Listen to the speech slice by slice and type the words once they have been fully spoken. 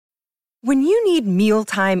When you need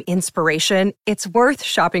mealtime inspiration, it's worth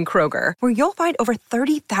shopping Kroger, where you'll find over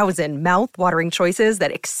 30,000 mouth-watering choices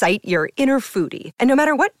that excite your inner foodie. And no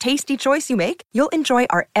matter what tasty choice you make, you'll enjoy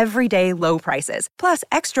our everyday low prices, plus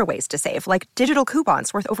extra ways to save, like digital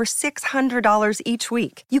coupons worth over $600 each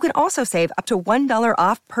week. You can also save up to $1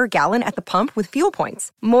 off per gallon at the pump with fuel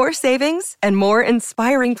points. More savings and more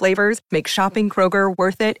inspiring flavors make shopping Kroger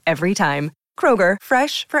worth it every time. Kroger,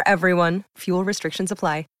 fresh for everyone. Fuel restrictions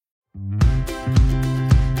apply.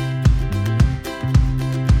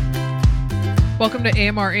 Welcome to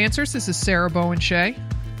AMR Answers. This is Sarah Bowen-Shea.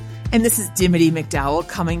 And this is Dimity McDowell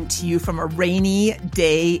coming to you from a rainy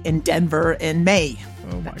day in Denver in May.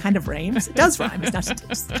 That kind of rhymes. It does rhyme. It's not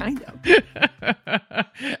just kind of.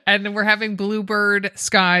 And we're having bluebird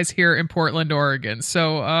skies here in Portland, Oregon.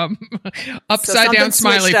 So upside down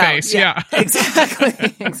smiley face. Yeah.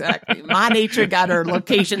 Exactly. My nature got her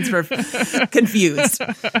locations for confused.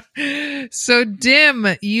 So Dim,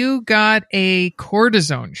 you got a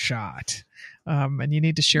cortisone shot. And you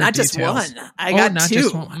need to share not details. Just one. I got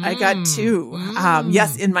two. I got two.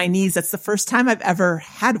 Yes, in my knees. That's the first time I've ever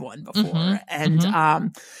had one before.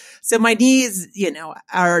 So my knees,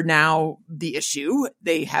 are now the issue.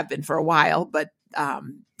 They have been for a while, but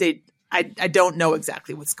I don't know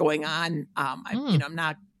exactly what's going on. I'm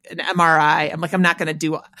not an MRI. I'm not going to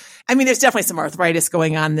do, there's definitely some arthritis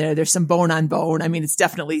going on there. There's some bone on bone. It's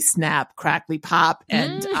definitely snap, crackly, pop.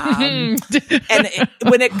 And,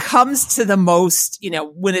 when it comes to the most,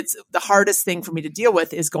 when it's the hardest thing for me to deal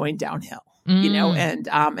with is going downhill, and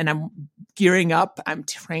I'm gearing up. I'm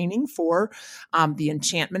training for, the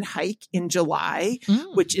Enchantment hike in July,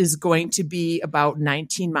 which is going to be about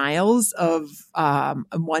 19 miles of,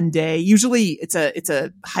 one day. Usually it's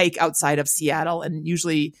a hike outside of Seattle. And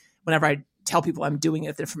usually whenever I tell people I'm doing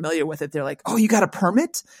it, they're familiar with it. They're like, "Oh, you got a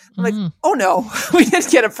permit?" I'm like, "Oh no, we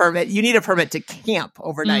didn't get a permit. You need a permit to camp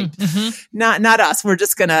overnight. Not us. We're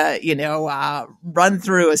just gonna, run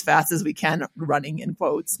through as fast as we can, running in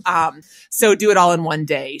quotes. So do it all in one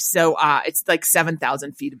day. So, it's like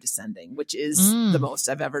 7,000 feet of descending, which is the most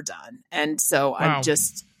I've ever done. And so I'm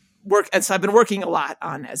just and so I've been working a lot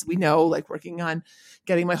on, as we know, working on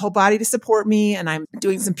getting my whole body to support me. And I'm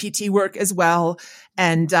doing some PT work as well.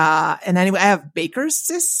 And anyway, I have Baker's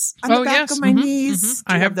cysts on the back of my knees.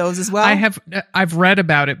 I have those as well. I've read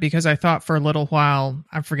about it because I thought for a little while,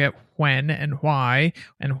 I forget when and why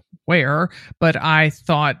and where, but I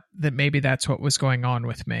thought that maybe that's what was going on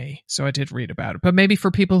with me. So I did read about it, but maybe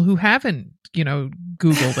for people who haven't,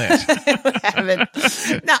 Googled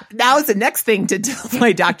it. Now is the next thing to tell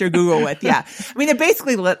my doctor Google with. Yeah. It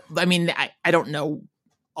basically, I don't know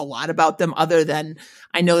a lot about them other than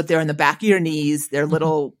I know that they're in the back of your knees. They're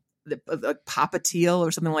little, popliteal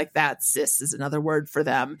or something like that. Cyst is another word for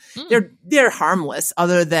them. They're harmless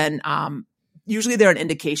other than, usually they're an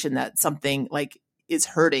indication that something is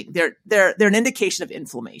hurting. They're an indication of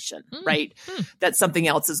inflammation, right? That something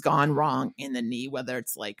else has gone wrong in the knee, whether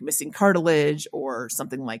it's missing cartilage or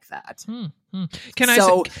something like that. Can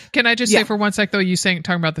I just say for one sec though, talking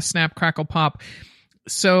about the snap, crackle, pop.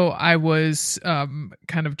 So I was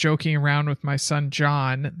kind of joking around with my son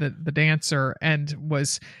John, the dancer, and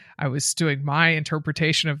I was doing my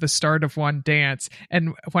interpretation of the start of one dance.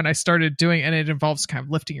 And when I started doing, and it involves kind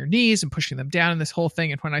of lifting your knees and pushing them down and this whole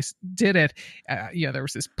thing. And when I did it, there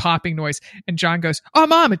was this popping noise. And John goes, "Oh,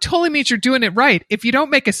 Mom, it totally means you're doing it right. If you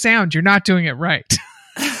don't make a sound, you're not doing it right."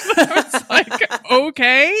 I was like,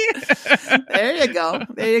 okay. There you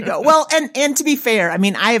go. Well, and to be fair,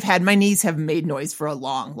 my knees have made noise for a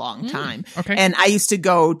long, long time. Okay. And I used to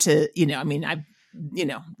go to, I've,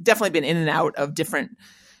 definitely been in and out of different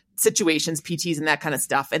situations, PTs and that kind of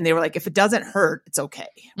stuff. And they were like, if it doesn't hurt, it's okay.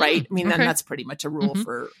 Right. Then that's pretty much a rule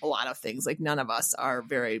for a lot of things. None of us are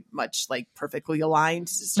very much perfectly aligned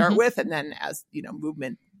to start with. And then as,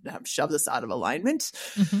 movement shoves us out of alignment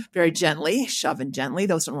very gently, shove and gently.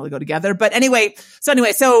 Those don't really go together. But anyway,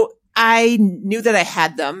 so I knew that I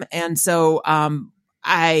had them. And so,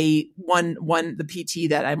 the PT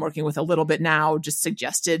that I'm working with a little bit now just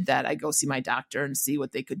suggested that I go see my doctor and see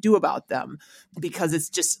what they could do about them, because it's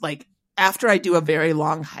just after I do a very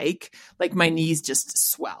long hike, my knees just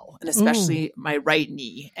swell, and especially my right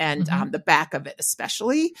knee and the back of it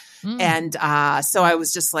especially. And so I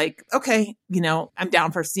was just okay, I'm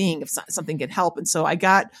down for seeing if something can help. And so I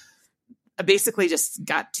basically just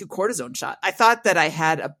got 2 cortisone shots. I thought that I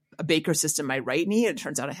had a a Baker cyst in my right knee. And it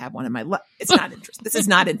turns out I have one in my left. It's not interesting. This is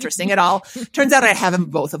not interesting at all. Turns out I have them,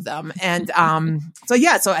 both of them. And so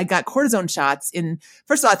I got cortisone shots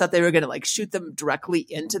first of all, I thought they were going to like shoot them directly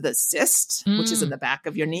into the cyst, which is in the back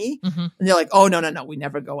of your knee. And they're like, oh, no, we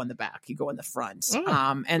never go in the back. You go in the front.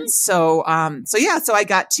 So I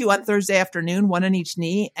got 2 on Thursday afternoon, 1 on each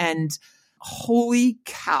knee. And holy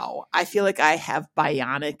cow, I feel like I have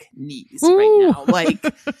bionic knees right now, like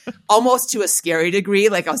almost to a scary degree.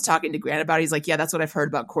 Like I was talking to Grant about it. He's like, yeah, that's what I've heard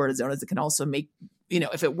about cortisone, is it can also make,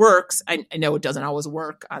 if it works, I know it doesn't always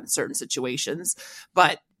work on certain situations,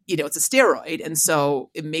 but it's a steroid. And so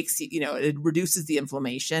it makes it reduces the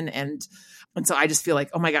inflammation. And so I just feel like,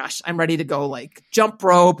 oh my gosh, I'm ready to go like jump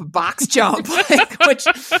rope, box jump,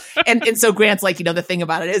 and so Grant's like, the thing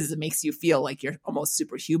about it is it makes you feel like you're almost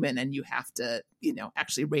superhuman, and you have to,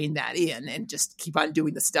 actually rein that in and just keep on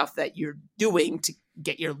doing the stuff that you're doing to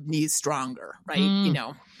get your knees stronger. Right.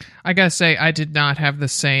 I gotta say, I did not have the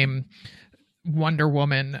same Wonder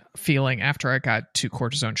Woman feeling after I got 2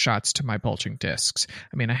 cortisone shots to my bulging discs.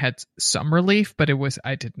 I mean, I had some relief, but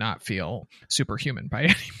I did not feel superhuman by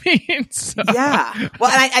any means. So. Yeah.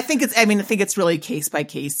 Well, and I think it's really case by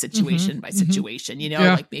case, situation by situation,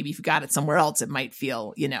 like maybe if you got it somewhere else, it might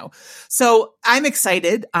feel, so I'm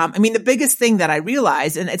excited. The biggest thing that I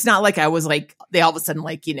realized, and it's not like I was like, they all of a sudden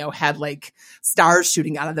like, had like stars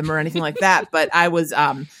shooting out of them or anything like that, but I was,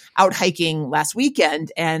 out hiking last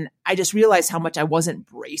weekend, and I just realized how much I wasn't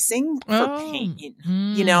bracing for pain,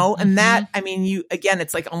 and that,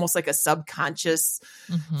 it's like almost like a subconscious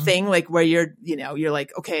thing, like where you're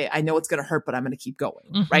like, okay, I know it's going to hurt, but I'm going to keep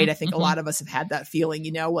going. Right. I think a lot of us have had that feeling,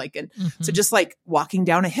 so just like walking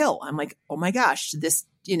down a hill, I'm like, oh my gosh, this,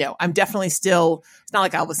 I'm definitely still, it's not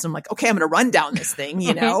like all of a sudden I'm like, okay, I'm going to run down this thing,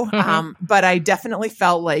 but I definitely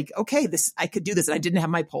felt like, okay, I could do this. And I didn't have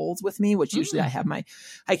my poles with me, which usually I have my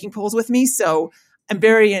hiking poles with me. So I'm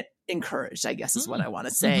very encouraged, I guess is what I want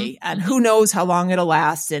to say. And who knows how long it'll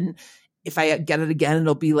last. And if I get it again,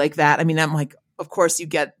 it'll be like that. I'm like, of course you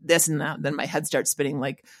get this and that. Then my head starts spinning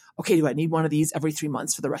like, okay, do I need one of these every 3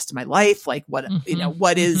 months for the rest of my life? Like what,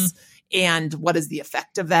 what is, and what is the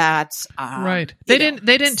effect of that? Right. They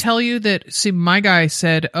didn't tell you that. See, my guy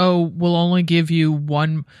said, oh, we'll only give you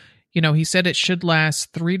one, he said it should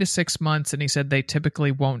last 3 to 6 months. And he said they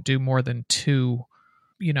typically won't do more than 2,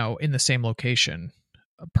 in the same location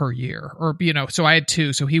per year, or, so I had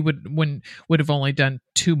 2. So he would have only done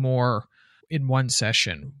 2 more in one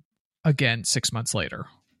session again 6 months later.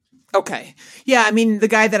 Okay. Yeah. The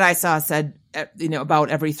guy that I saw said, about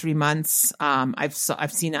every 3 months. I've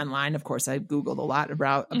seen online, of course, I Googled a lot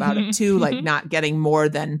about it too, like not getting more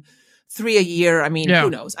than 3 a year. Who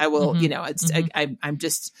knows? I will, I'm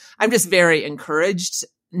just very encouraged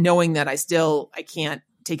knowing that I can't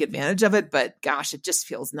take advantage of it, but gosh, it just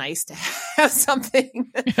feels nice to have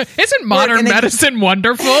something. Isn't modern medicine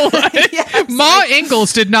wonderful? Yes. Ma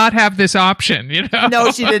Ingalls did not have this option,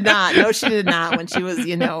 No, she did not. When she was,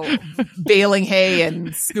 baling hay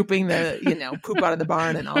and scooping the, poop out of the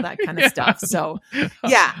barn and all that kind of stuff. So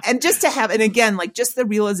yeah. And just to have, and again, like just the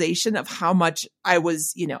realization of how much I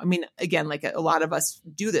was, again, like a lot of us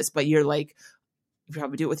do this, but you're like, you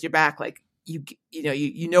probably do it with your back, like,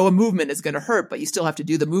 a movement is going to hurt, but you still have to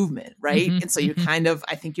do the movement. Right. And so you're kind of,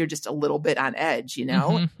 I think you're just a little bit on edge,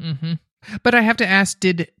 But I have to ask,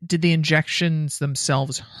 did the injections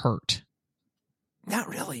themselves hurt? Not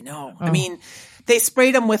really. No. Oh. They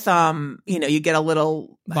sprayed them with, you get a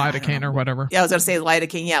little lidocaine or whatever. Yeah. I was going to say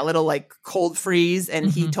lidocaine. Yeah. A little like cold freeze. And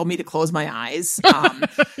he told me to close my eyes.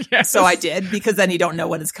 Yes. So I did, because then you don't know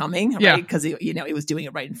what is coming. Right. Because he was doing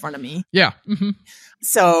it right in front of me. Yeah.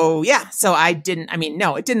 So yeah, so I didn't,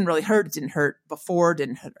 no, it didn't really hurt. It didn't hurt before,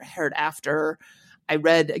 didn't hurt after. I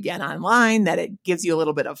read again online that it gives you a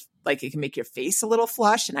little bit of like, it can make your face a little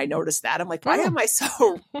flush. And I noticed that. I'm like, why am I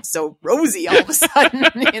so rosy all of a sudden?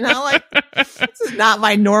 Like this is not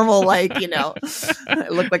my normal, like, I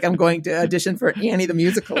look like I'm going to audition for Annie the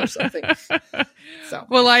Musical or something. So,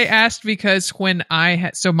 well, I asked because when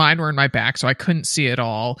so mine were in my back, so I couldn't see it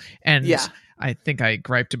all. And yeah. I think I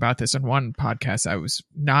griped about this in one podcast. I was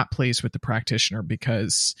not pleased with the practitioner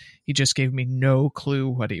because he just gave me no clue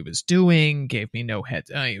what he was doing, gave me no head.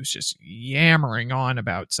 He was just yammering on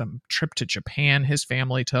about some trip to Japan his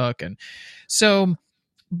family took. And so,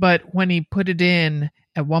 but when he put it in,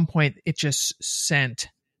 at one point, it just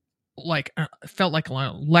felt like an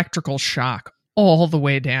electrical shock all the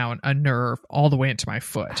way down a nerve, all the way into my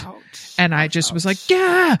foot. Ouch. And I just was like,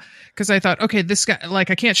 yeah, because I thought, okay, this guy, like,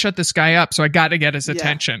 I can't shut this guy up, so I got to get his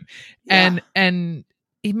attention. Yeah. And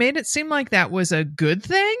he made it seem like that was a good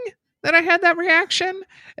thing. that I had that reaction.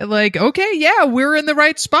 Like, okay, yeah, we're in the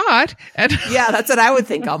right spot. And yeah, that's what I would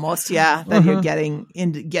think almost. Yeah, that you're getting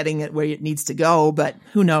it where it needs to go, but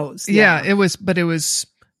who knows? Yeah, it was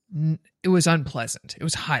unpleasant. It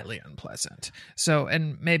was highly unpleasant. So,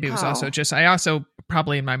 and maybe it was also just, I also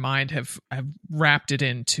probably in my mind have wrapped it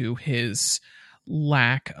into his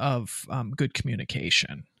lack of good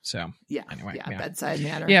communication. So anyway, bedside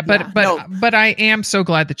manner. Yeah, but I am so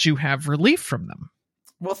glad that you have relief from them.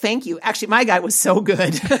 Well, thank you. Actually, my guy was so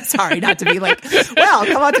good. Sorry, not to be like, well,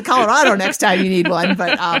 come out to Colorado next time you need one.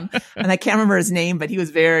 But and I can't remember his name, but he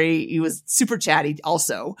was super chatty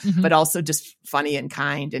also, but also just funny and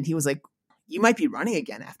kind. And he was like, you might be running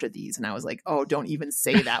again after these. And I was like, oh, don't even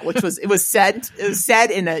say that, which was, it was said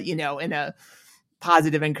in a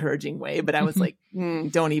positive, encouraging way. But I was like,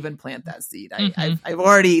 don't even plant that seed. I've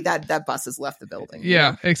already, that bus has left the building.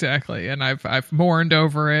 Yeah, exactly. And I've mourned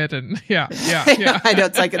over it. And yeah. I know,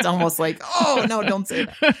 it's almost like, oh no, don't say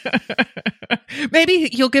that. Maybe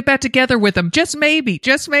you'll get back together with them. Just maybe.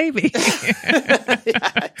 Yeah,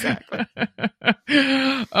 exactly.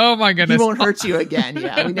 Oh my goodness. He won't hurt you again.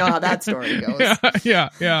 Yeah. We know how that story goes.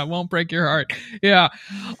 Yeah. Won't break your heart. Yeah.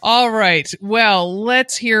 All right. Well,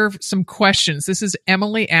 let's hear some questions. This is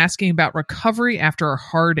Emily asking about recovery after a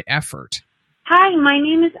hard effort. Hi, my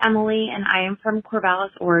name is Emily, and I am from Corvallis,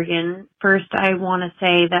 Oregon. First, I want to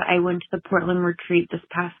say that I went to the Portland retreat this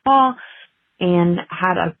past fall and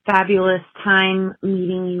had a fabulous time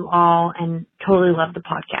meeting you all and totally loved the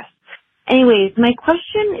podcast. Anyways, my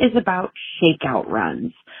question is about shakeout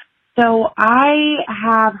runs. So I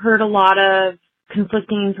have heard a lot of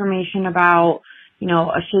conflicting information about,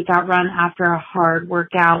 a shakeout run after a hard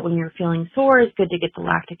workout when you're feeling sore is good to get the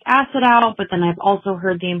lactic acid out. But then I've also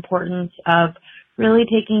heard the importance of really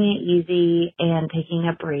taking it easy and taking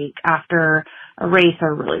a break after a race or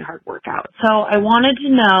a really hard workout. So I wanted to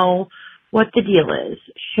know what the deal is.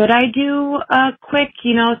 Should I do a quick,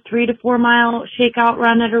 3 to 4 mile shakeout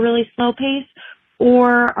run at a really slow pace?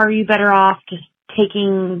 Or are you better off just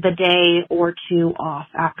taking the day or two off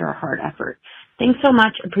after a hard effort? Thanks so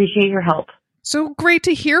much. Appreciate your help. So great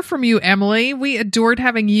to hear from you, Emily. We adored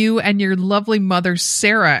having you and your lovely mother,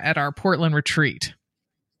 Sarah, at our Portland retreat.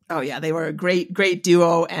 Oh, yeah. They were a great, great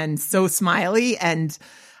duo and so smiley. And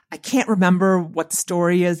I can't remember what the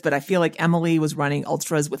story is, but I feel like Emily was running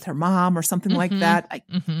ultras with her mom or something like that.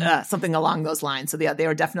 Something along those lines. So yeah, they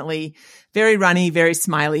were definitely very runny, very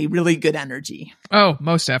smiley, really good energy. Oh,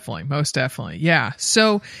 most definitely. Most definitely. Yeah.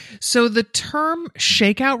 So the term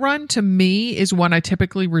shakeout run to me is one I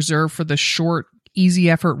typically reserve for the short, easy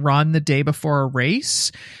effort run the day before a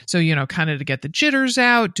race. So, kind of to get the jitters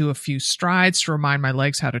out, do a few strides to remind my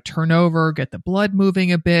legs how to turn over, get the blood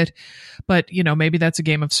moving a bit. But, maybe that's a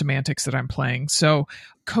game of semantics that I'm playing. So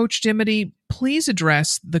Coach Dimity, please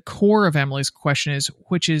address the core of Emily's question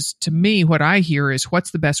which is to me, what I hear is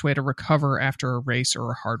what's the best way to recover after a race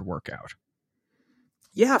or a hard workout?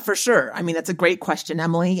 Yeah, for sure. I mean, that's a great question,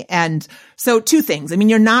 Emily. And so 2 things. I mean,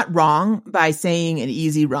 you're not wrong by saying an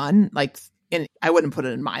easy run, and I wouldn't put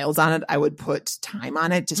it in miles on it. I would put time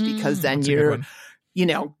on it just because then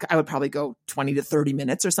I would probably go 20 to 30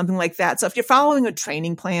 minutes or something like that. So if you're following a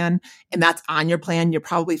training plan and that's on your plan, you're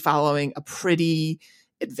probably following a pretty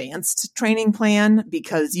advanced training plan,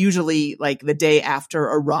 because usually like the day after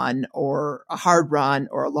a run or a hard run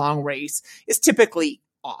or a long race is typically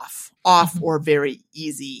off or very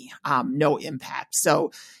easy, no impact.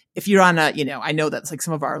 So if you're on I know that's like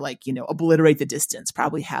some of our obliterate the distance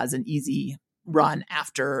probably has an easy run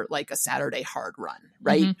after like a Saturday hard run,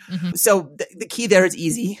 right? So the key there is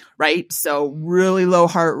easy, right? So really low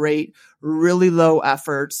heart rate, really low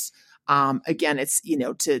efforts. Again, it's,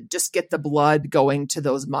 to just get the blood going to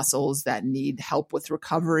those muscles that need help with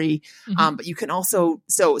recovery. But you can also,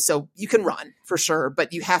 so you can run for sure,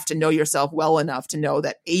 but you have to know yourself well enough to know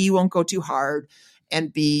that A, you won't go too hard,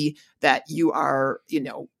 and B, that you are,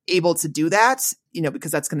 able to do that,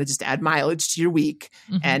 because that's going to just add mileage to your week.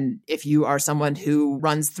 And if you are someone who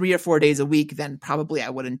runs 3 or 4 days a week, then probably I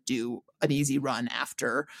wouldn't do an easy run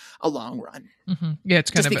after a long run. Yeah,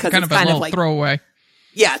 it's kind of a little throwaway.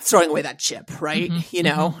 Yeah, it's throwing away that chip, right?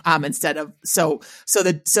 Instead of so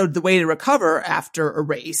the way to recover after a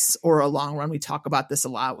race or a long run, we talk about this a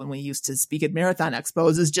lot when we used to speak at marathon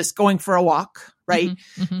expos, is just going for a walk, right?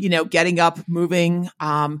 Mm-hmm. Mm-hmm. Getting up, moving.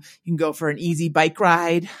 You can go for an easy bike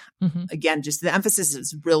ride. Mm-hmm. Again, just the emphasis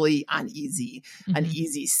is really on easy, an Mm-hmm.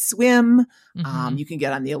 easy swim. Mm-hmm. You can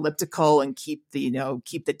get on the elliptical and keep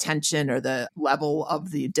the tension or the level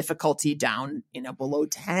of the difficulty down, below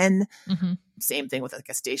 10. Mm-hmm. Same thing with like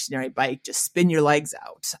a stationary bike, just spin your legs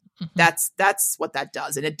out. Mm-hmm. That's what that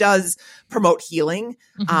does. And it does promote healing.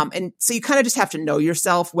 Mm-hmm. And so you kind of just have to know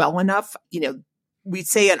yourself well enough. We'd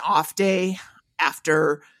say an off day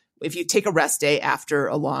if you take a rest day after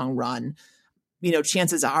a long run,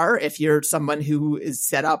 chances are, if you're someone who is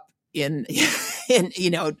set up in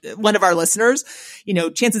one of our listeners,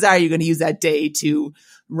 chances are you're going to use that day to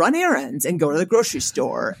run errands and go to the grocery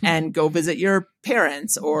store and go visit your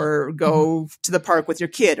parents or go to the park with your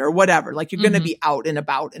kid or whatever. Like you're going to be out and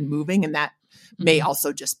about and moving, and that may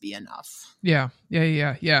also just be enough. Yeah.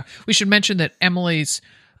 We should mention that Emily's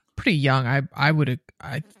pretty young.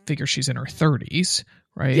 I figure she's in her 30s.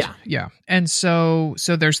 Right. Yeah. And so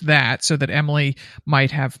there's that, so that Emily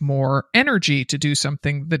might have more energy to do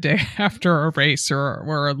something the day after a race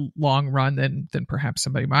or a long run than perhaps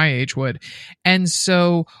somebody my age would. And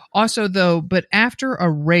so also though, but after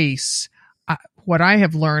a race, what I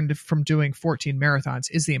have learned from doing 14 marathons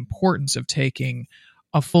is the importance of taking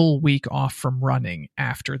a full week off from running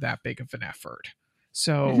after that big of an effort.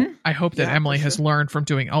 So I hope that Emily has learned from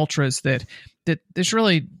doing ultras that there's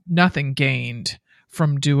really nothing gained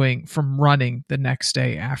from running the next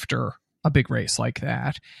day after a big race like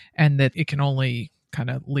that, and that it can only kind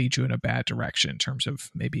of lead you in a bad direction in terms of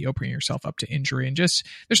maybe opening yourself up to injury, and just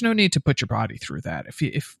there's no need to put your body through that.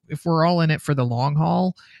 If we're all in it for the long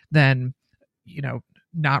haul, then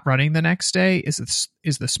not running the next day is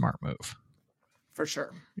the smart move. For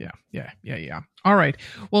sure. Yeah. All right.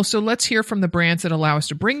 Well, so let's hear from the brands that allow us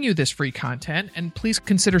to bring you this free content, and please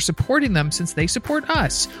consider supporting them since they support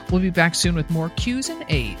us. We'll be back soon with more Q's and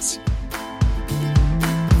A's.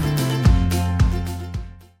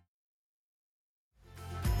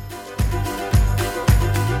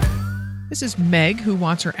 This is Meg, who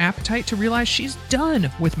wants her appetite to realize she's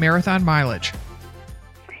done with marathon mileage.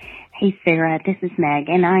 Hey, Sarah, this is Meg,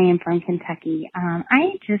 and I am from Kentucky.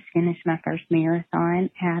 I just finished my first marathon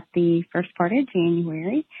at the first part of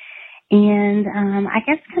January, and I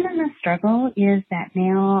guess kind of the struggle is that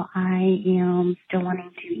now I am still wanting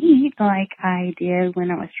to eat like I did when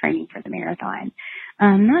I was training for the marathon.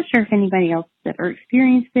 I'm not sure if anybody else has ever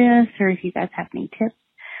experienced this or if you guys have any tips.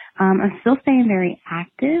 I'm still staying very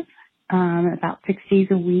active, about 6 days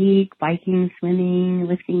a week, biking, swimming,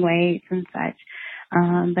 lifting weights and such.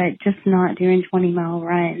 But just not doing 20-mile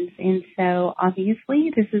runs. And so obviously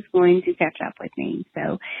this is going to catch up with me.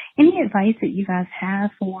 So any advice that you guys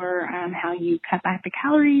have for how you cut back the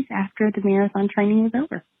calories after the marathon training is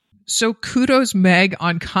over? So kudos, Meg,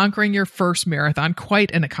 on conquering your first marathon.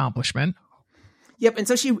 Quite an accomplishment. Yep. And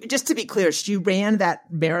so just to be clear, she ran that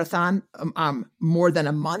marathon more than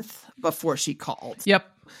a month before she called. Yep.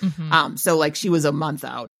 Mm-hmm. So like she was a month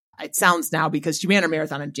out. It sounds now because she ran her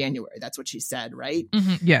marathon in January. That's what she said, right?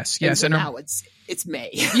 Mm-hmm. Yes. And so now it's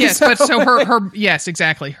May. Yes, so. But so her yes,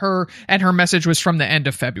 exactly. Her message was from the end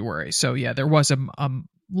of February. So yeah, there was a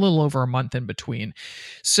little over a month in between.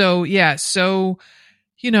 So yeah,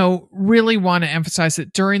 really want to emphasize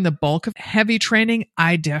that during the bulk of heavy training,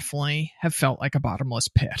 I definitely have felt like a bottomless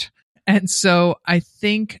pit. And so I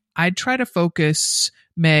think I'd try to focus,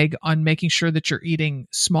 Meg, on making sure that you're eating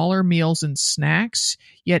smaller meals and snacks,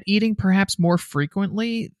 yet eating perhaps more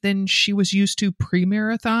frequently than she was used to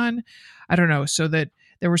pre-marathon. I don't know. So that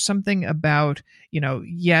there was something about,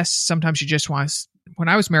 yes, sometimes you just want to, when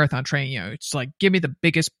I was marathon training, it's like, give me the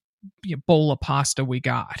biggest bowl of pasta we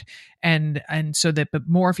got. And so that, but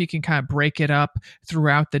more if you can kind of break it up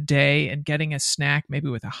throughout the day and getting a snack, maybe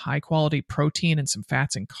with a high quality protein and some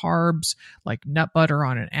fats and carbs, like nut butter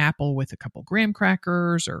on an apple with a couple graham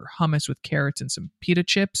crackers or hummus with carrots and some pita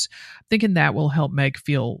chips. I'm thinking that will help Meg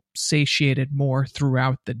feel satiated more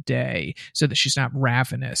throughout the day so that she's not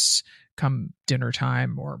ravenous come dinner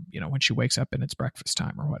time or, when she wakes up and it's breakfast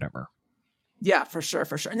time or whatever. Yeah, for sure.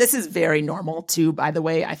 And this is very normal too, by the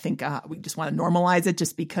way. I think we just want to normalize it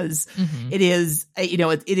just because it is,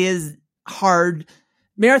 it is hard.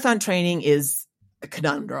 Marathon training is a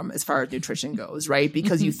conundrum as far as nutrition goes, right?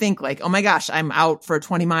 Because you think like, oh my gosh, I'm out for a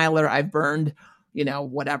 20-miler. I've burned,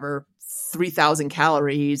 3,000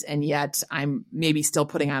 calories, and yet I'm maybe still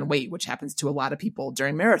putting on weight, which happens to a lot of people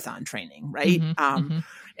during marathon training, right?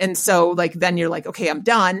 And so like, then you're like, okay, I'm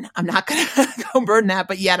done. I'm not going to go burn that,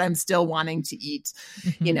 but yet I'm still wanting to eat,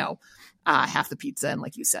 half the pizza and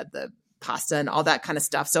like you said, the pasta and all that kind of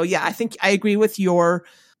stuff. So yeah, I think I agree with your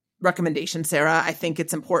recommendation, Sarah. I think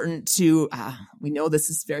it's important to, we know this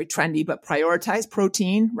is very trendy, but prioritize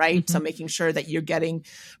protein, right? So making sure that you're getting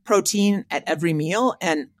protein at every meal.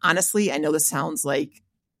 And honestly, I know this sounds like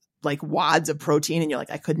wads of protein and you're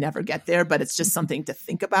like, I could never get there, but it's just something to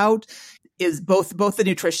think about. Is both the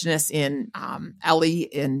nutritionists in Ellie,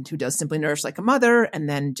 who does Simply Nourish Like a Mother, and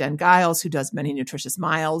then Jen Giles, who does Many Nutritious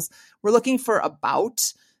Miles. We're looking for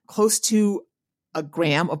about close to a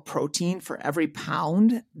gram of protein for every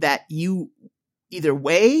pound that you either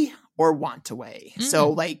weigh or want to weigh. So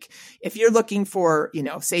like if you're looking for,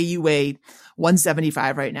 say you weigh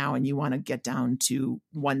 175 right now and you want to get down to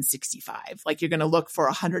 165, like you're going to look for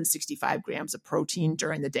 165 grams of protein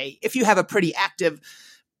during the day. If you have a pretty active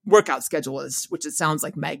workout schedule, which it sounds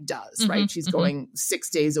like Meg does, right? She's going 6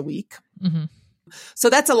 days a week. So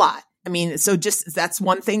that's a lot. I mean, so just that's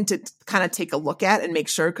one thing to kind of take a look at and make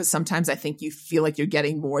sure, because sometimes I think you feel like you're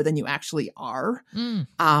getting more than you actually are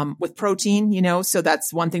with protein, so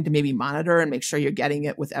that's one thing to maybe monitor and make sure you're getting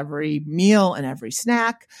it with every meal and every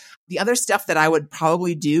snack. The other stuff that I would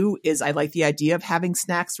probably do is I like the idea of having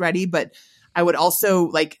snacks ready, but I would also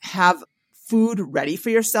like have food ready for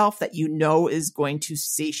yourself that is going to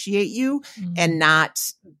satiate you and not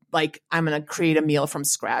like I'm going to create a meal from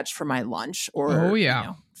scratch for my lunch or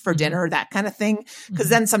for dinner, that kind of thing. Because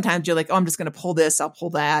then sometimes you're like, oh, I'm just going to pull this, I'll pull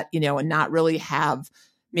that, and not really have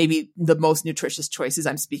maybe the most nutritious choices.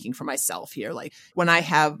 I'm speaking for myself here. Like when I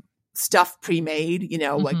have stuff pre-made,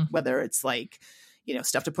 like whether it's like,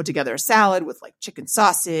 stuff to put together a salad with like chicken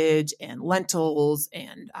sausage and lentils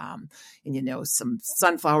and some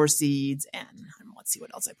sunflower seeds and let's see what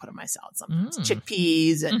else I put on my salad. Some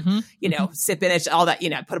chickpeas and, spinach, all that,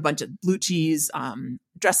 I put a bunch of blue cheese,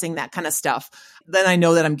 dressing, that kind of stuff. Then I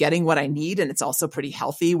know that I'm getting what I need. And it's also pretty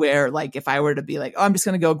healthy where like, if I were to be like, oh, I'm just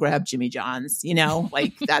going to go grab Jimmy John's,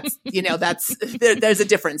 like that's, there's a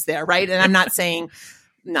difference there. Right. And I'm not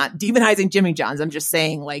demonizing Jimmy John's. I'm just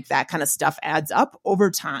saying like that kind of stuff adds up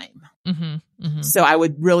over time. So I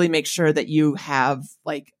would really make sure that you have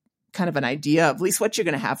like kind of an idea of at least what you're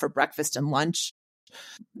going to have for breakfast and lunch.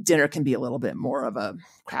 Dinner can be a little bit more of a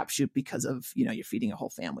crapshoot because of, you're feeding a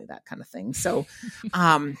whole family, that kind of thing. So,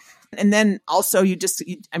 and then also you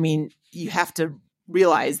have to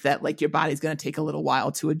realize that like your body's going to take a little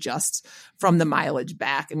while to adjust from the mileage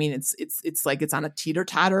back. I mean, it's like it's on a teeter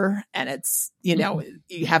totter and it's,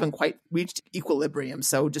 you haven't quite reached equilibrium.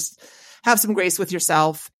 So just have some grace with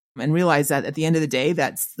yourself and realize that at the end of the day,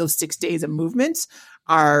 that's those 6 days of movement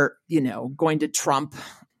are, going to trump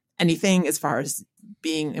anything as far as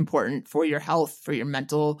being important for your health, for your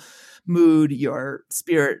mental mood, your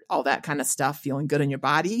spirit, all that kind of stuff, feeling good in your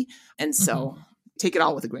body. And so take it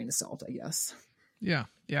all with a grain of salt, I guess. Yeah.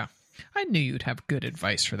 I knew you'd have good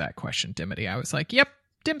advice for that question, Dimity. I was like, yep,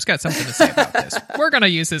 Dim's got something to say about this. We're going to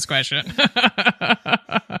use this question.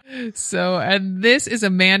 So, and this is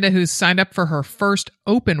Amanda who's signed up for her first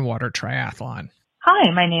open water triathlon.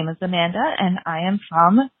 Hi, my name is Amanda and I am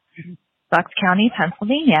from Bucks County,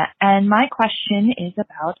 Pennsylvania. And my question is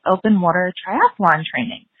about open water triathlon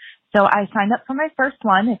training. So I signed up for my first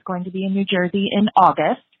one. It's going to be in New Jersey in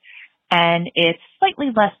August. And it's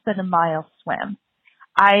slightly less than a mile swim.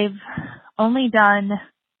 I've only done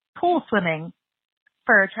pool swimming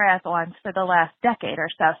for triathlons for the last decade or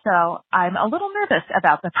so I'm a little nervous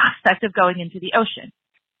about the prospect of going into the ocean.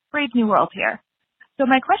 Brave new world here. So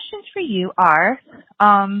my questions for you are,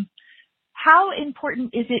 how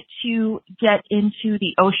important is it to get into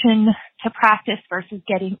the ocean to practice versus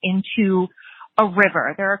getting into a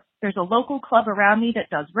river? There's a local club around me that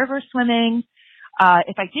does river swimming.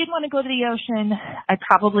 If I did want to go to the ocean, I'd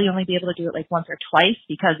probably only be able to do it like once or twice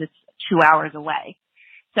because it's 2 hours away.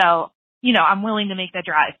 So, I'm willing to make the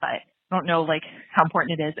drive, but I don't know like how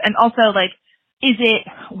important it is. And also like, is it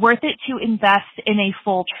worth it to invest in a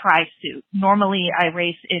full tri suit? Normally I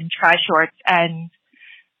race in tri shorts and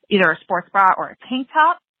either a sports bra or a tank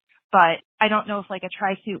top, but I don't know if like a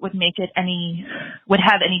tri suit would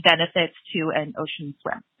have any benefits to an ocean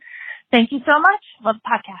swim. Thank you so much. Love the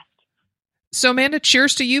podcast. So Amanda,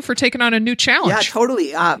 cheers to you for taking on a new challenge. Yeah,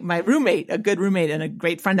 totally. My roommate, a good roommate and a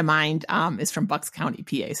great friend of mine, is from Bucks County,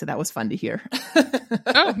 PA. So that was fun to hear.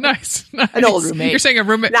 Oh, nice. An old roommate. You're saying a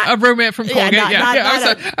roommate from Colgate?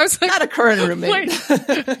 I was like, not a current roommate.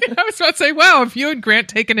 I was about to say, wow, have you and Grant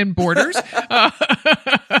taken in boarders?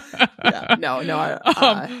 No.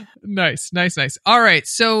 Nice. All right.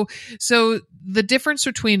 So the difference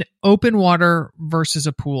between open water versus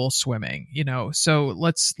a pool swimming, so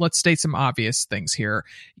let's state some obvious things here.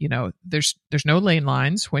 There's no lane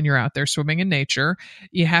lines when you're out there swimming in nature.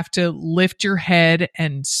 You have to lift your head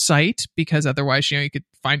and sight, because otherwise, you could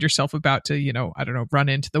find yourself about to, run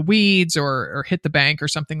into the weeds or hit the bank or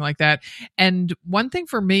something like that. And one thing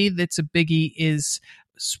for me that's a biggie is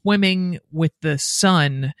swimming with the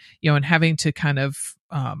sun, and having to kind of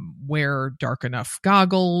wear dark enough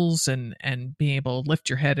goggles and being able to lift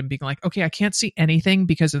your head and being like, okay, I can't see anything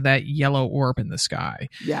because of that yellow orb in the sky.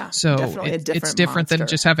 Yeah. So it's different than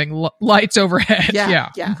just having lights overhead. Yeah.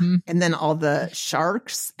 Mm-hmm. And then all the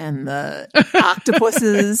sharks and the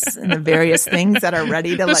octopuses and the various things that are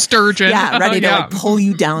ready to sturgeon. Yeah. Ready to pull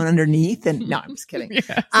you down underneath. And no, I'm just kidding.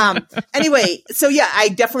 Yeah. Anyway, so yeah, I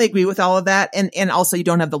definitely agree with all of that. And also you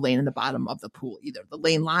don't have the lane in the bottom of the pool either. The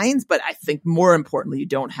lane lines, but I think more importantly, you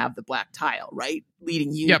don't have the black tile, right?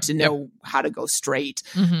 Leading you to know how to go straight.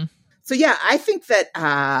 Mm-hmm. So yeah, I think that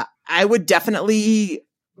I would definitely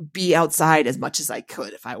be outside as much as I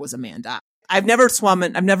could if I was Amanda. I've never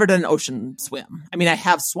done an ocean swim. I mean, I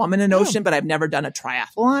have swum in an ocean, but I've never done a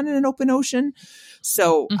triathlon in an open ocean.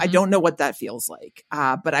 So I don't know what that feels like.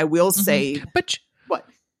 But I will say, what?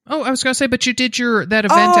 Oh, I was going to say, but you did that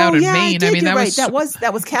event out in Maine. I mean, that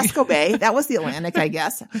was Casco Bay. That was the Atlantic, I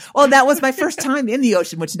guess. Well, that was my first time in the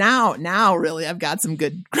ocean, which now really I've got some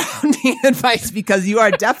good grounding advice, because you are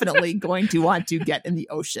definitely going to want to get in the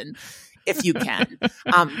ocean if you can.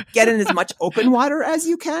 Get in as much open water as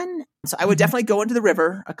you can. So I would definitely go into the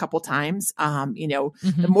river a couple times.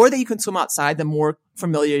 The more that you can swim outside, the more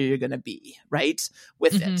familiar you're going to be, right,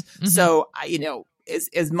 with it. Mm-hmm. So,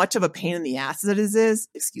 as much of a pain in the ass as it is,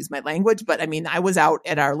 excuse my language, but I mean, I was out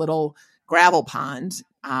at our little gravel pond,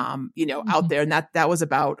 out there, and that was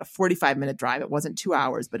about a 45-minute drive. It wasn't 2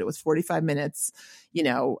 hours, but it was 45 minutes,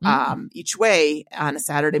 each way on a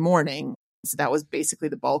Saturday morning. So that was basically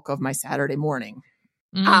the bulk of my Saturday morning.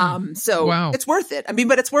 It's worth it. I mean,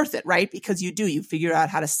 but it's worth it, right? Because you figure out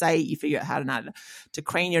how to sight, you figure out how to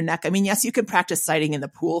crane your neck. I mean, yes, you can practice sighting in the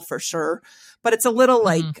pool for sure, but it's a little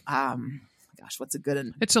like, gosh, what's a good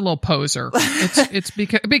one? It's a little poser. It's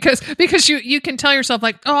because you can tell yourself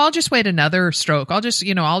like, oh, I'll just wait another stroke. I'll just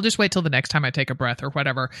wait till the next time I take a breath or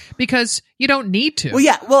whatever, because you don't need to. Well,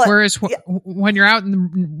 yeah. Well, whereas when you're out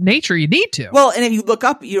in nature, you need to. Well, and if you look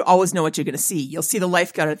up, you always know what you're going to see. You'll see the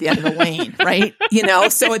lifeguard at the end of the lane, right?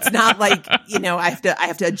 So it's not like, I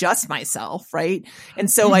have to adjust myself, right?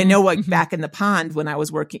 And so I know like back in the pond when I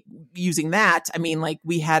was using that, I mean, like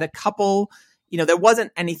we had a couple, there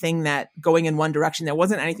wasn't anything that going in one direction. There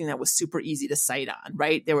wasn't anything that was super easy to sight on,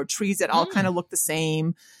 right? There were trees that all kind of looked the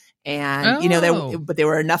same. And, but there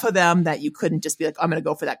were enough of them that you couldn't just be like, I'm going to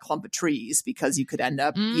go for that clump of trees, because you could end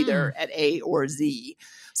up either at A or Z.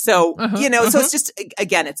 So, so it's just,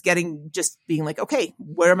 again, it's just being like, okay,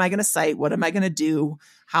 where am I going to sight? What am I going to do?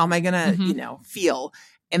 How am I going to, feel?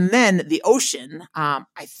 And then the ocean, I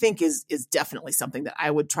think is definitely something that I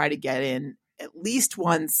would try to get in at least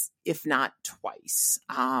once, if not twice,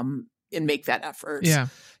 and make that effort. Yeah.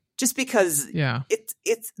 Just because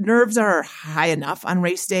it's nerves are high enough on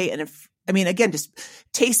race day. And again, just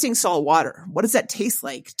tasting salt water, what does that taste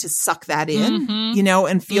like to suck that in,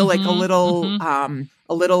 and feel like a little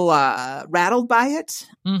rattled by it.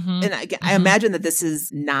 And again, I imagine that this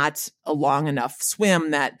is not a long enough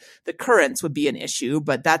swim that the currents would be an issue,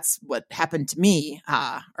 but that's what happened to me,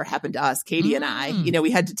 or happened to us, Katie and I.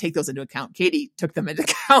 We had to take those into account. Katie took them into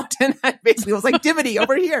account, and I basically was like, Dimity,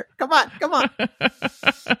 over here. Come on.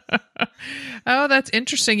 Oh, that's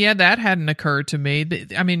interesting. Yeah, that hadn't occurred to me.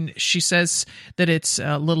 I mean, she says that it's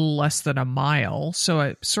a little less than a mile, so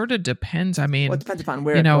it sort of depends. I mean, it depends upon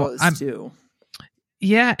where it goes too.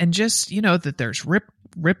 Yeah, and just, that there's rip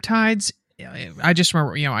tides. I just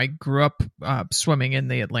remember, I grew up swimming in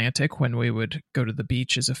the Atlantic when we would go to the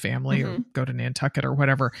beach as a family or go to Nantucket or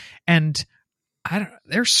whatever. And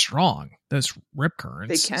they're strong, those rip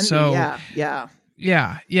currents. They can be,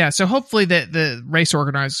 yeah. Yeah. So hopefully the race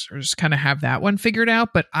organizers kind of have that one figured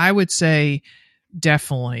out. But I would say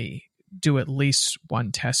definitely do at least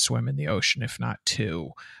one test swim in the ocean, if not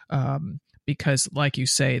two. Because like you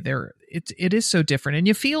say, it is so different, and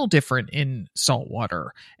you feel different in salt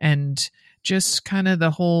water, and just kind of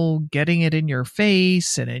the whole getting it in your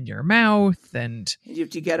face and in your mouth, and you have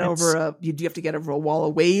to get over a wall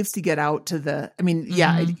of waves to get out to the. I mean,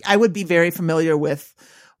 I would be very familiar with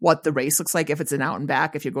what the race looks like if it's an out and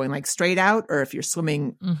back, if you're going like straight out, or if you're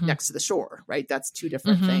swimming next to the shore, right? That's two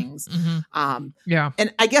different things. And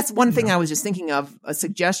I guess one thing I was just thinking of, a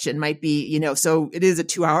suggestion might be, so it is a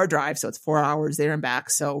 2-hour drive, so it's 4 hours there and back.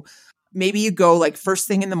 So maybe you go like first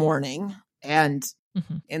thing in the morning, and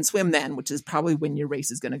swim then, which is probably when your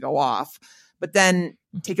race is going to go off. But then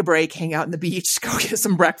take a break, hang out on the beach, go get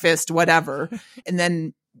some breakfast, whatever, and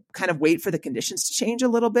then kind of wait for the conditions to change a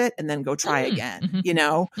little bit and then go try again, you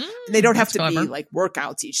know? And they don't have to be like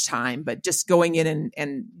workouts each time, but just going in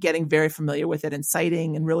and getting very familiar with it and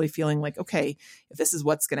sighting and really feeling like, okay, if this is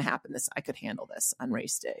what's going to happen, I could handle this on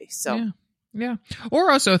race day. So yeah.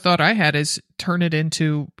 Or also a thought I had is turn it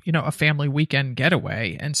into, you know, a family weekend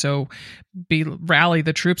getaway. And so rally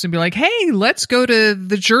the troops and be like, hey, let's go to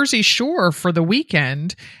the Jersey Shore for the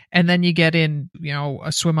weekend. And then you get in, you know,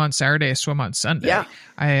 a swim on Saturday, a swim on Sunday. Yeah.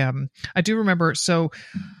 I do remember. So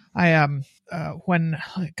when,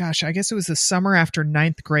 gosh, I guess it was the summer after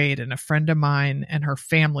 9th grade, and a friend of mine and her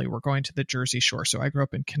family were going to the Jersey Shore. So I grew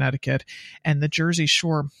up in Connecticut, and the Jersey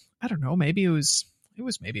Shore, I don't know, maybe it was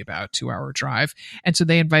maybe about a 2-hour drive. And so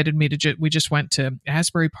they invited me to, we just went to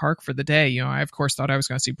Asbury Park for the day. You know, I of course thought I was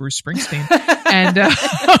going to see Bruce Springsteen. And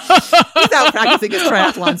he's out practicing his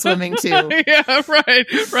triathlon swimming too. Yeah,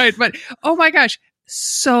 right. But oh my gosh,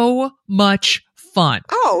 so much fun.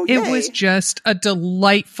 Oh, yay. It was just a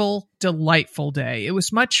delightful day. It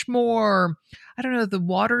was much more, I don't know, the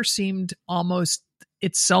water seemed almost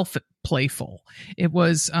itself playful. It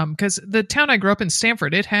was because the town I grew up in,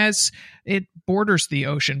 Stamford, it borders the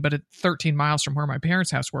ocean, but it's 13 miles from where my parents'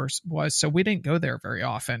 house was, so we didn't go there very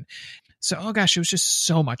often. So, oh gosh, it was just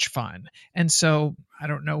so much fun. And so I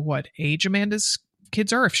don't know what age Amanda's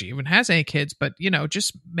kids are, if she even has any kids, but you know,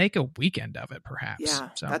 just make a weekend of it, perhaps. Yeah,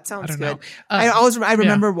 so, that sounds good. Know. I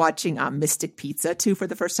remember watching Mystic Pizza too for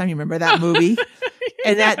the first time. You remember that movie?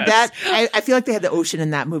 And I feel like they had the ocean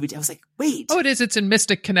in that movie. I was like, wait. Oh, it is. It's in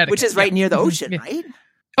Mystic, Connecticut, which is right near the ocean, right?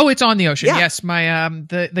 Oh, it's on the ocean. Yeah. Yes. My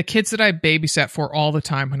the kids that I babysat for all the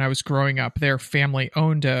time when I was growing up, their family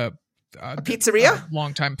owned a pizzeria?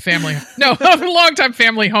 Longtime family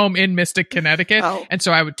home in Mystic, Connecticut. Oh. And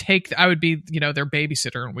so I would be, you know, their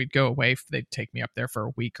babysitter, and we'd go away. They'd take me up there for a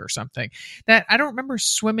week or something. That I don't remember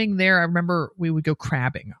swimming there. I remember we would go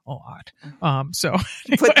crabbing a lot. So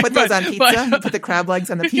put those on pizza. Put the crab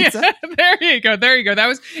legs on the pizza. Yeah, there you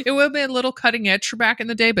go. It would have been a little cutting edge for back in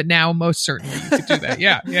the day, but now most certainly you could do that.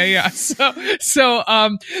 Yeah. So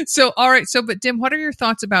all right. So, but Dim, what are your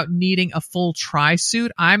thoughts about needing a full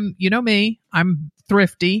tri-suit? I'm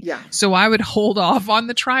thrifty. Yeah. So I would hold off on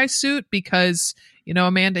the tri-suit because, you know,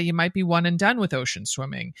 Amanda, you might be one and done with ocean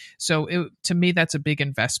swimming. So to me, that's a big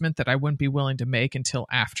investment that I wouldn't be willing to make until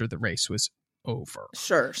after the race was over.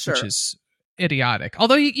 Sure. Which is idiotic.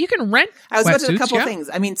 Although you can rent I was about to do a couple of things.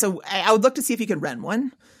 I mean, so I would look to see if you could rent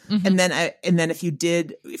one. Mm-hmm. And then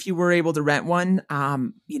if you were able to rent one,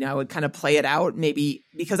 you know, I would kind of play it out maybe,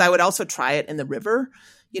 because I would also try it in the river.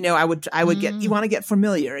 You know, I would you want to get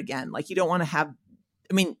familiar again. Like you don't want to have,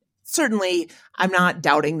 I mean, certainly I'm not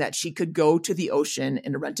doubting that she could go to the ocean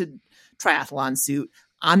in a rented triathlon suit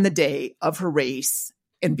on the day of her race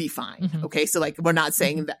and be fine. Mm-hmm. Okay. So like, we're not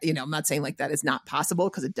saying that, you know, I'm not saying like that is not possible,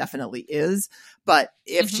 because it definitely is. But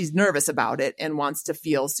if she's nervous about it and wants to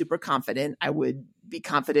feel super confident, I would be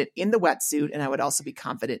confident in the wetsuit, and I would also be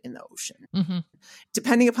confident in the ocean. Mm-hmm.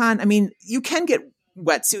 Depending upon, I mean, you can get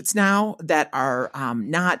wetsuits now that are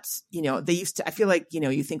not, you know, they used to, I feel like, you know,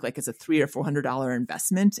 you think like it's a $300 or $400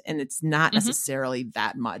 investment, and it's not necessarily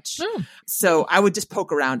that much. So I would just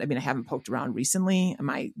poke around. I mean, I haven't poked around recently.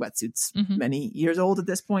 My wetsuit's many years old at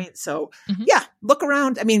this point. So yeah, look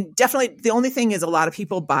around. I mean, definitely the only thing is a lot of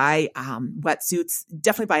people buy wetsuits,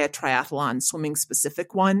 definitely buy a triathlon swimming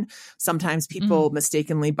specific one. Sometimes people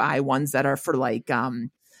mistakenly buy ones that are for like,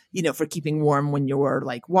 you know, for keeping warm when you're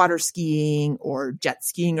like water skiing or jet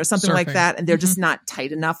skiing or something like that. And they're just not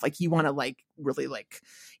tight enough. Like you want to like really like,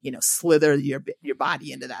 you know, slither your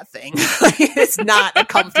body into that thing. It's not a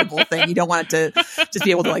comfortable thing. You don't want it to just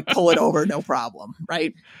be able to like pull it over. No problem.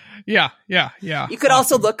 Right. Yeah. You could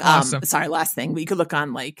also look, sorry, last thing, but you could look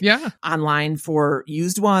on like online for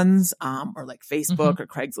used ones, or like Facebook or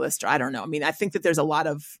Craigslist, or I don't know. I mean, I think that there's a lot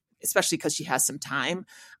of, especially because she has some time,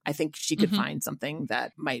 I think she could find something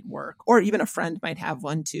that might work, or even a friend might have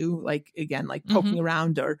one too. Like again, like poking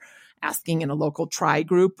around or asking in a local tri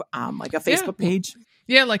group, like a Facebook page.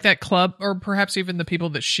 Yeah, like that club, or perhaps even the people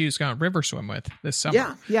that she's going to river swim with this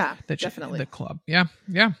summer. Yeah, definitely. The club. Yeah.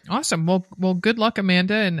 Awesome. Well, good luck,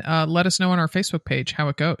 Amanda, and let us know on our Facebook page how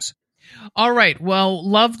it goes. All right. Well,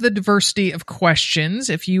 love the diversity of questions.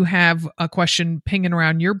 If you have a question pinging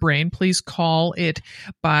around your brain, please call it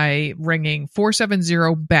by ringing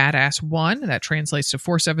 470-BADASS-1. That translates to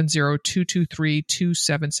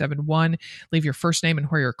 470-223-2771. Leave your first name and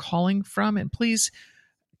where you're calling from, and please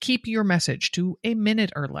keep your message to a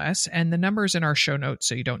minute or less. And the number is in our show notes,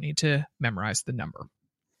 so you don't need to memorize the number.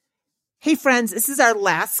 Hey friends, this is our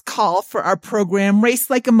last call for our program,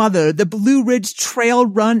 Race Like a Mother, the Blue Ridge Trail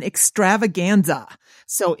Run Extravaganza.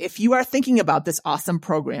 So if you are thinking about this awesome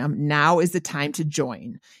program, now is the time to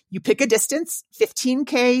join. You pick a distance,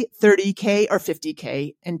 15K, 30K, or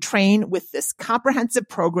 50K, and train with this comprehensive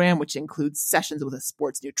program, which includes sessions with a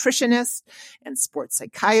sports nutritionist and sports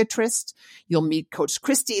psychiatrist. You'll meet Coach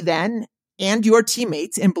Christy then and your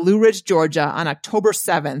teammates in Blue Ridge, Georgia on October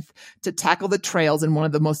 7th to tackle the trails in one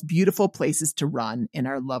of the most beautiful places to run in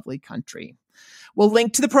our lovely country. We'll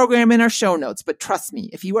link to the program in our show notes, but trust me,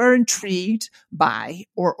 if you are intrigued by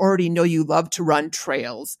or already know you love to run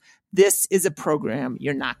trails, this is a program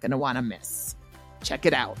you're not going to want to miss. Check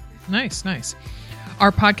it out. Nice, nice.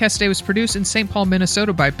 Our podcast today was produced in St. Paul,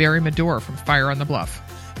 Minnesota by Barry Medore from Fire on the Bluff.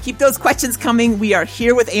 Keep those questions coming. We are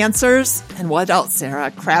here with answers. And what else, Sarah?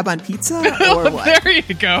 Crab on pizza or what? There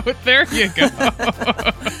you go. There you go.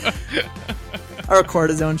 Or a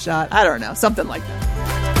cortisone shot. I don't know. Something like that.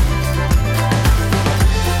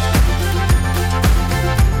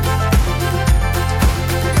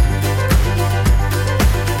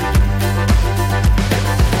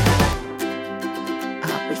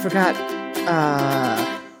 We forgot.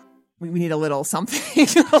 We need a little something, a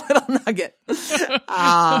little nugget. What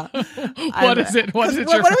is it? What do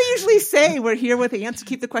we usually say? We're here with the answers.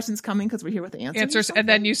 Keep the questions coming because we're here with the answers. And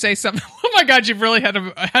then you say something. Oh my God, you've really had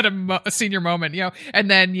a senior moment, And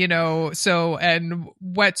then and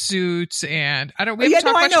wetsuits and I don't. We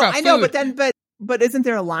haven't talked much about food. I know, but isn't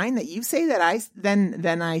there a line that you say that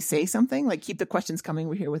I say something like keep the questions coming?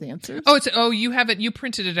 We're here with answers. You haven't. You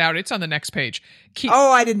printed it out. It's on the next page.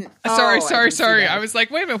 I didn't. Sorry. I was like,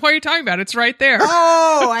 wait a minute. What are you talking about? It's right there.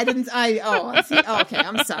 I didn't. Okay.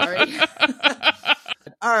 I'm sorry.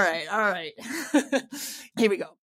 All right. Here we go.